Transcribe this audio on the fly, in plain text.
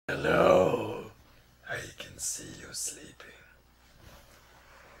Hello. I can see you sleeping.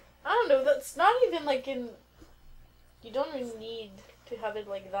 I don't know, that's not even like in... You don't even need to have it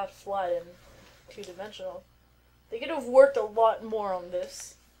like that flat and two-dimensional. They could have worked a lot more on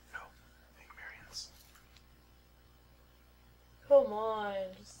this. No, Marians. Come on,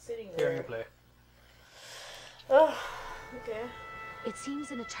 just sitting there. Hearing play. Ugh, okay. It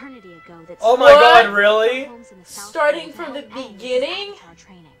seems an eternity ago that... Oh my god, really? Starting from the beginning?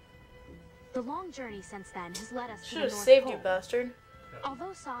 The long journey since then has led us to Should the have North saved Pole. you, bastard.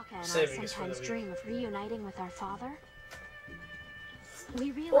 Although Sokka and I Saving us for sometimes the dream of reuniting with our father,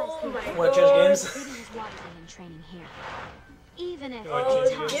 we realize Oh my that Wanna god. change games? Diddy is watching and training here. Even if wanna Oh, change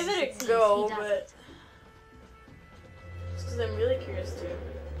sometimes give it a seems go, he but... doesn't. Just because I'm really curious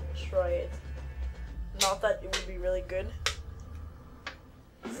to try it. Not that it would be really good.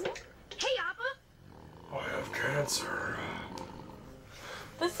 Hey, Appa! I have cancer.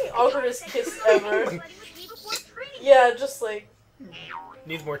 That's the awkwardest kiss ever. Yeah, just like...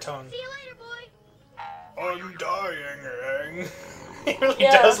 Needs more tongue. See you later, boy! I'm dying. He really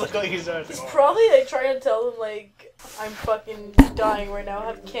Yeah. does look like he's dying. He's probably like trying to tell him like, I'm fucking dying right now, I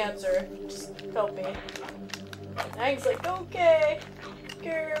have cancer. Just help me. And Aang's like, okay.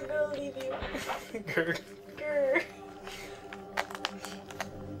 Grr, I'm gonna leave you. Grr. Grr.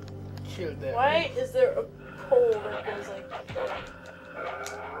 Kill that. Why is there a pole that goes like...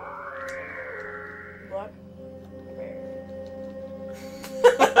 Block?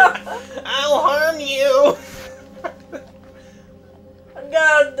 I'll harm you! On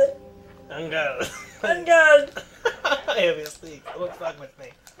God! I'm good. On God! Obviously. Don't fuck with me.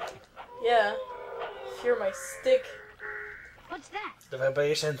 Yeah. Fear my stick. What's that? The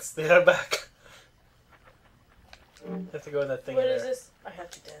vibrations, they are back. Have to go in that thing What in is there. this? I have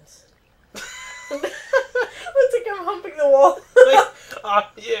to dance. Looks like I'm humping the wall.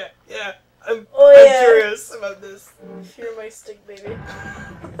 Yeah. I'm Oh, curious about this. Fear my stick, baby.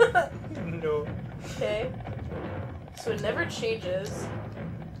 No. Okay. So it never changes.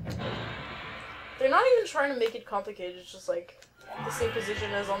 They're not even trying to make it complicated, it's just like the same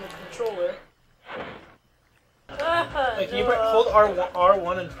position as on the controller. Ah, Like, you no. hold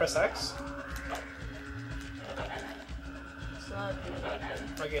R1 and press X? It's not doing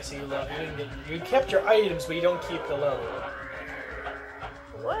anything. I guess you kept your items, but you don't keep the level.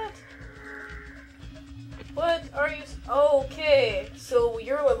 What? What are you... Oh, okay. So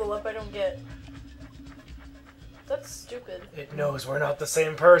your level up I don't get. That's stupid. It knows we're not the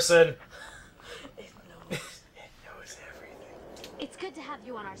same person. It knows. It knows everything. It's good to have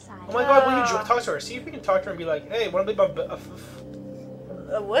you on our side. Oh my god, we can talk to her. See if we can talk to her and be like, hey, wanna be my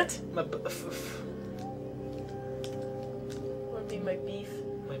What? my Wanna be my beef?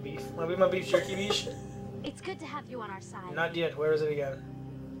 my beef? Wanna be my beef jerky beef? It's good to have you on our side. Not yet. Where is it again?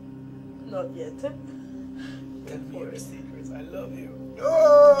 Not yet. Tell me your secrets. I love you.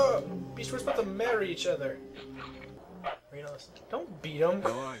 Oh! Beast, we're supposed to marry each other. Reynolds, don't beat him.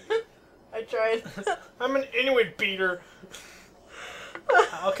 I tried. I'm an Inuit beater.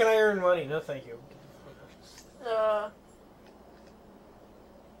 How can I earn money? No, thank you.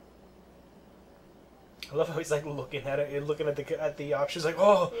 I love how he's like looking at it, looking at the options, like,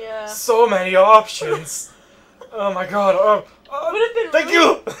 oh, yeah. so many options. Oh my god. Would have been thank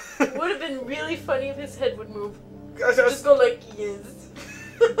really, Would have been really funny if his head would move. you. Just go like yes.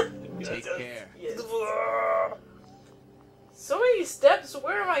 Take care. Yes. So many steps.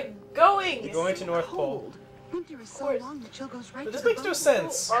 Where am I going? You're going to North Pole. Cold. Winter is so course. long that chill goes right But this to the makes no bone.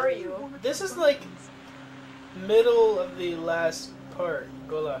 sense. Who are you? This is like middle of the last part.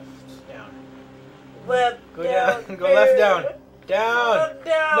 Go left, down. Left. Go down. down. Go left, down. Down. Left,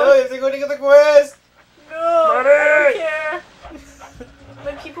 down. No, you have to go to get the quest. No. I Money! don't care.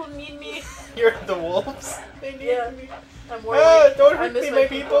 My people need me. You're the wolves. They need Yeah. me. I'm worried. Ah, don't I hurt miss me, my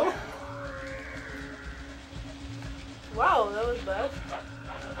people. Wow, that was bad.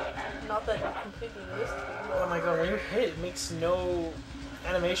 Not that you completely missed. Oh my god, when you hit, it makes no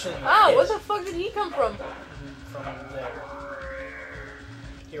animation. That you Ah, hit where the fuck did he come from? from there.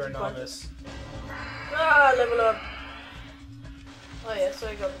 You're a novice. Ah, level up. Oh yeah, so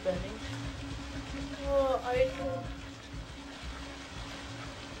I got the bending. Oh, I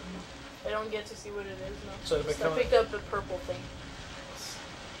don't get to see what it is now. So to Just I become picked up the purple thing.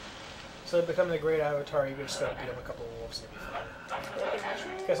 so to become the great avatar, you just gotta beat up a couple of wolves and you'll be fine. Yeah, pretty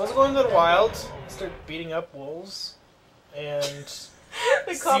much. Okay, so let's go into the wild, start beating up wolves, and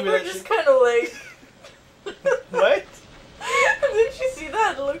The See copper what just kind of like. what? Didn't you see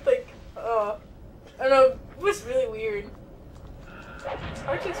that? It looked like. Oh. I don't know. It was really weird. It's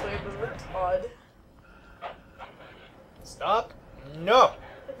hard to explain, but it looked odd. Stop. No.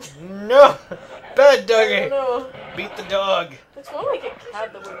 No! Bad I doggy! don't know. Beat the dog! It's more like a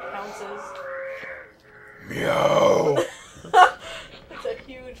cat that would pounces. Meow. It's a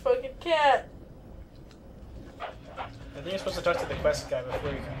huge fucking cat. I think you're supposed to talk to the quest guy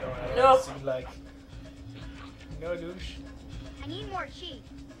before you can go out. No. So like, no douche. I need more cheese.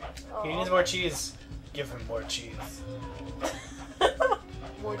 He needs more cheese. Give him more cheese.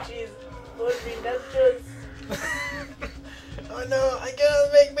 More cheese. Lord, me nachos. Oh no, I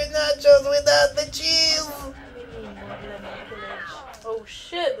can't make my nachos without the cheese! We need more lemon pillage. Oh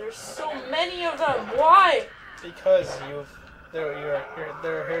shit, there's so many of them. Why? Because they're here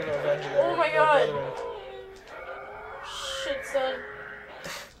to avenge you. Oh my god. Shit, son.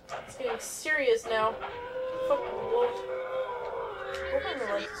 It's getting serious now. Fucking wolf. Open the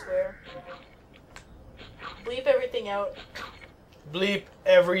light, I swear. Bleep everything out. Bleep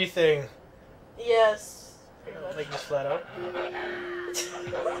everything. Yes. Pretty much. Like just flat out.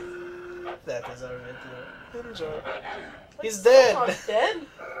 That is alright. Enjoy. He's dead! Not dead?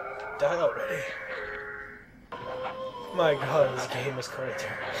 Die already. My god, this game is quite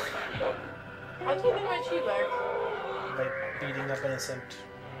terrible. How do you get my chi back? By beating up innocent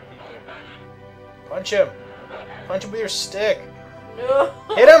people. Punch him! Punch him with your stick! No.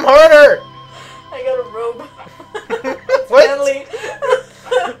 Hit him harder! I got a robe. What? Manly.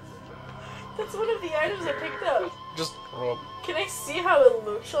 That's one of the items I picked up. Just rope. Can I see how it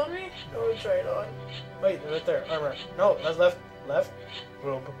looks on me? I will try it on. Wait, right there. Armor. No, that's left. Left.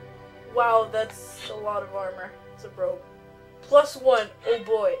 Robe. Wow, that's a lot of armor. It's a robe. +1. Oh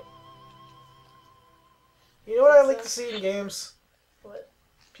boy. You know what I like to see in games? What?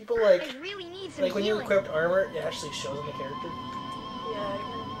 People like I really need some when you healing. equipped armor, it actually shows on the character. Yeah.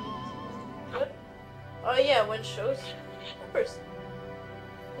 What? Oh yeah, when it shows. Of course.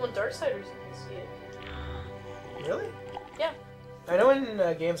 When Darksiders you can see it. Really? Yeah. I know in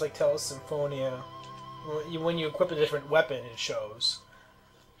games like Tales Symphonia, when you equip a different weapon, it shows.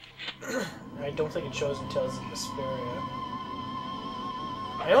 I don't think it shows in Tales of Vesperia.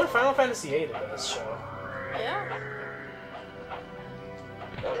 I know in Final Fantasy VIII it does show. Yeah.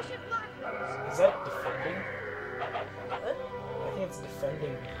 Is that defending? What? I think it's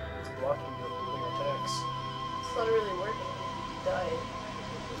defending. It's blocking your attacks. It's not really working. You died.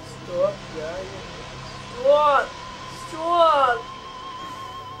 Stop, guy. Stop! Stop!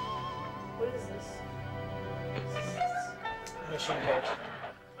 What is this? Mission hit.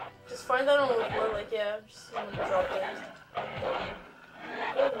 Just find that on the floor, like, yeah, just someone dropped it.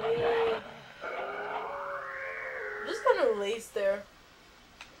 Okay. I'm just gonna lace there.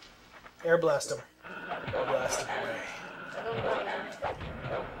 Air blast him. Air blast him away. I don't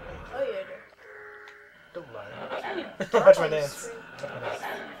know. Oh, yeah, I Don't lie. do. It's really Watch dark my on the dance. screen. Watch my dance.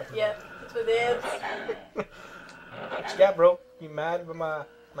 Yeah, it's my dance. What you got, bro? You mad with my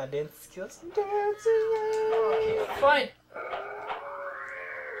dance skills? Dancing, Okay, fine.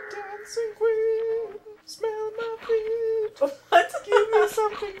 dancing queen, smell my feet. What? Give me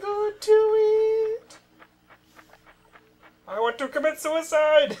something good to eat. I want to commit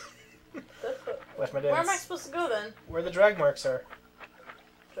suicide. Watch my dance. Where am I supposed to go then? Where the drag marks are.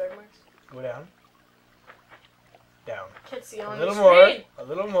 Drag marks? Go down. Down. Can't see it A on little your more. screen. A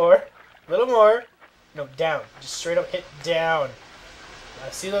little more. A little more. No, down. Just straight up hit down. Now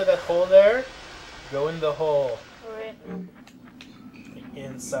see that hole there? Go in the hole. Alright.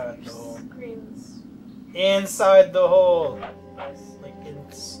 Inside the hole. Screens. Inside the hole. Yes. Like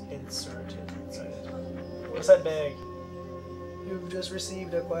insert it inside it. What's that bag? You've just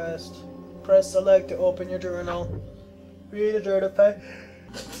received a quest. Press select to open your journal. Read a journal page.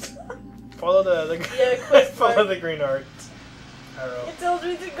 Follow the Yeah, quest follow mark. the green art arrow. It tells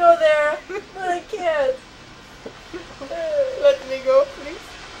me to go there, but I can't. Let me go, please.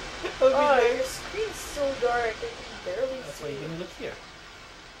 That'll be Oh, your nice. screen's so dark. I can barely That's see. why you didn't look here.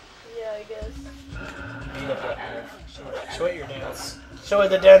 Yeah, I guess. Beat up that nerve. Show it your dance. Show it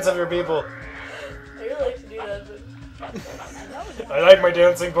the dance of your people. I really like to do that, but I like my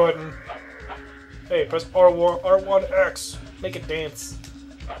dancing button. Hey, press R1X. Make it dance.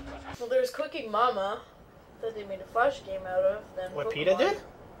 well, there's Cooking Mama that they made a Flash game out of. Then What Pokemon. PETA did?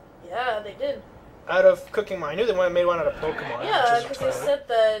 Yeah, they did. Out of Cooking Mama. I knew they made one out of Pokemon. Yeah, which is because they retarded. said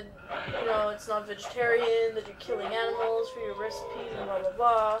that it's not vegetarian, that you're killing animals for your recipes and blah blah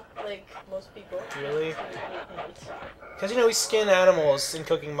blah. Like most people. Really? Because we skin animals in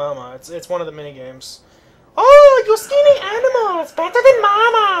Cooking Mama. It's one of the mini games. Oh, you're skinning animals better than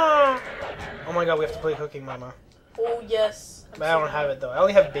Mama. Oh my god, we have to play Cooking Mama. Oh yes. But I don't have it though. I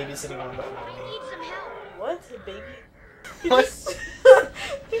only have babysitting on the phone. I need some help. What, baby? You What? just,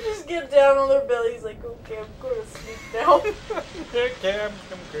 you just get down on their bellies like, okay, I'm going to sleep now. Okay, I'm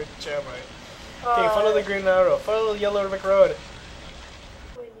good, Jamai. Okay, follow the green arrow. Follow the yellow brick road.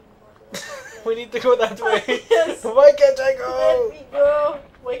 We need to go that way. Yes. Why can't I go? Let me go.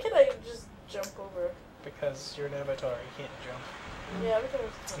 Why can't I just jump over? Because you're an avatar. You can't jump. Yeah, because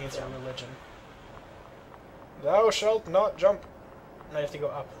It's against your religion. Thou shalt not jump. Now you have to go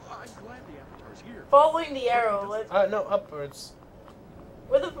up. I'm glad the avatar's here. following the arrow. No, upwards.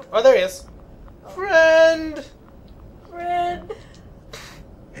 Where the Oh, there he is. Friend! friend?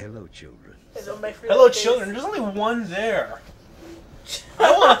 Hello, children. Hello, my friend. Hello, children. There's only one there.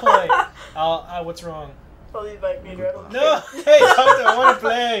 I want to play. What's wrong? Probably invite me to I don't No! care. Hey, Doctor, I want to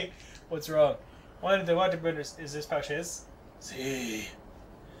play! What's wrong? One of the water benders. Is this pouch his? See.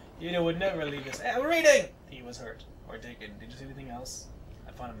 You would never leave this. Hey, I'm reading! He was hurt. Or taken. Did you see anything else?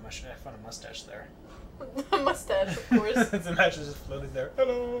 I found a mustache there. A mustache, of course. The mustache just floating there.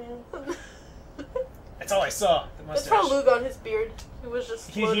 Hello! That's all I saw. The That's mustache. how Lou got his beard. He was just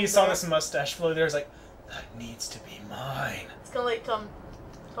He floating saw there. this mustache floating there. He's like, that needs to be mine. It's kind of like Tom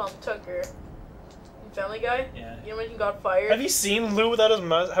Tucker in Family Guy. Yeah. You know when he got fired? Have you seen Lou without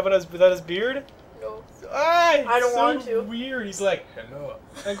without his beard? No. Ah, I don't so want to. Weird. He's like, hello.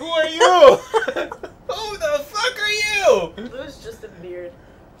 Like, who are you? Who the fuck are you? Lou's just a beard.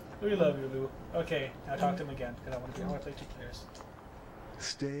 We love you, Lou. Okay, now talk to him again because I want to play 2 players.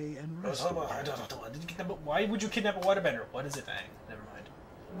 Stay and Oh, rest. hold on, I don't know. Did you kidnap why would you kidnap a waterbender? What is it, Ang? Never mind.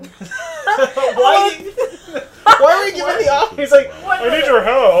 Why? Why are we giving the option? He's like, What? I need your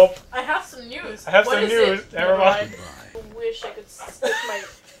help. I have some news. I have What some is news. it? Never mind. I wish I could stick my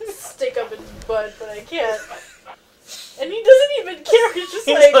stick up his butt, but I can't. And he doesn't even care. He's just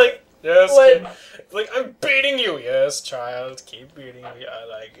He's like, like, yes, what? kid. He's like, I'm beating you. Yes, child, keep beating me. I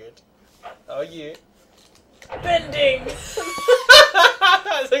like it. Oh yeah. bending.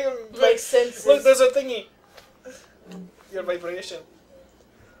 It's like, Like senses. look, there's a thingy. Your vibration.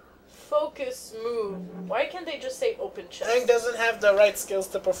 Focus move. Why can't they just say open chest? Ang doesn't have the right skills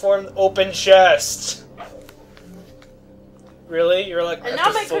to perform open chest. Really? You're like. And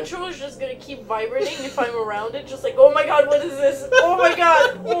now my controller's just gonna keep vibrating if I'm around it, just like, oh my god, what is this? Oh my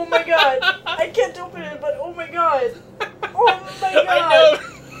god, oh my god. I can't open it, but oh my god. Oh my god. I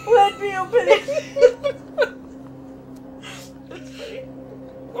know. Let me open it. That's funny.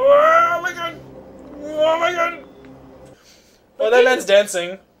 Oh my god! Oh my god! Oh, that man's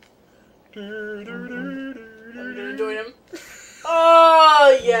dancing. I'm gonna join him.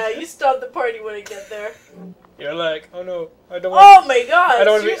 Oh yeah, you stop the party when I get there. You're like, oh no, I don't want. Oh my god. I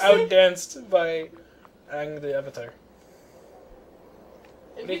don't want to be seriously? outdanced by Ang the Avatar.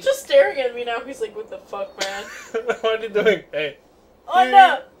 And he's just staring at me now. He's like, what the fuck, man? What are you doing? Hey. Oh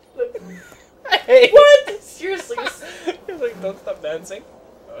no! Look. Hey. What? Seriously? He's like, don't stop dancing.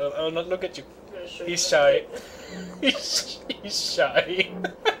 I'll not look at you. I'm gonna show He's you shy. He's shy.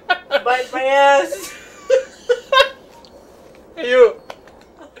 Bite my ass. Hey you!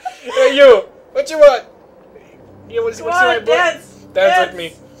 Hey you! What you want? You what's Come my on, butt? dance. Dance with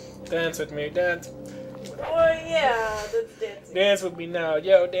me. Dance with me. Dance. Oh yeah, that's dancing. Dance with me now.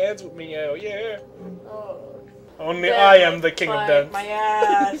 Yo, dance with me. Yo, yeah. Oh. Only Damn I it, am the king of bite dance. my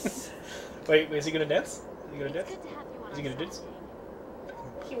ass. Wait, is he gonna dance? Is he gonna dance? Good to have you on Is he our gonna dance? side.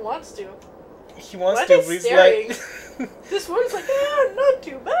 He wants to. He wants Why to, is but he he's staring? like... This one's like, not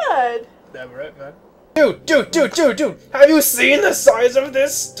too bad. Damn right, man. Dude! Have you seen the size of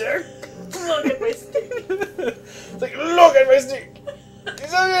this stick? Look at my stick. It's like, look at my stick!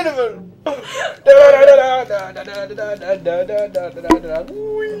 It's so beautiful!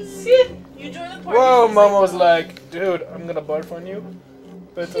 See? You join the party. Whoa, she's Mama was "Oh." like, dude, I'm gonna barf on you.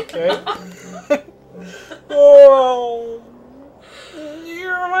 But it's okay. Oh,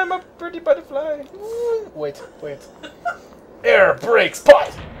 I'm a pretty butterfly. Wait. Air brakes,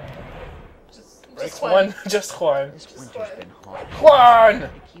 pot! Brakes Juan. one, just Juan. This winter's been hot. Juan! To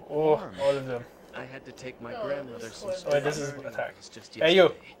keep Oh, warm. all of them. I had to take my Oh, grandmother this some one. Oh, this is stone attack. just Hey, you.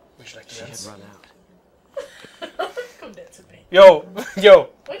 yesterday. Would you like to She had dance? run out. Come dance with me. Yo,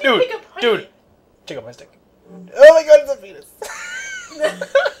 Why do you pick up honey? dude, take up my stick. Oh my god, it's a penis.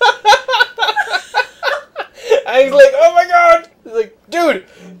 And he's like, oh my god. He's like, dude,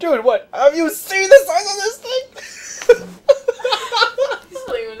 what? Have you seen the size of this thing? He's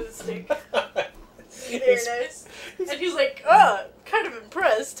playing with his stick. Very He's- nice. And he's like, kind of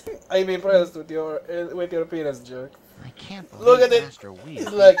impressed. I'm impressed with your penis joke. I can't believe Look at it. Master Wee He's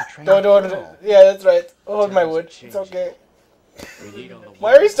used like, to train don't. Paul. Yeah, that's right. Hold my Times wood. have It's changed. okay. We need on the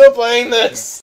Why are you still playing this?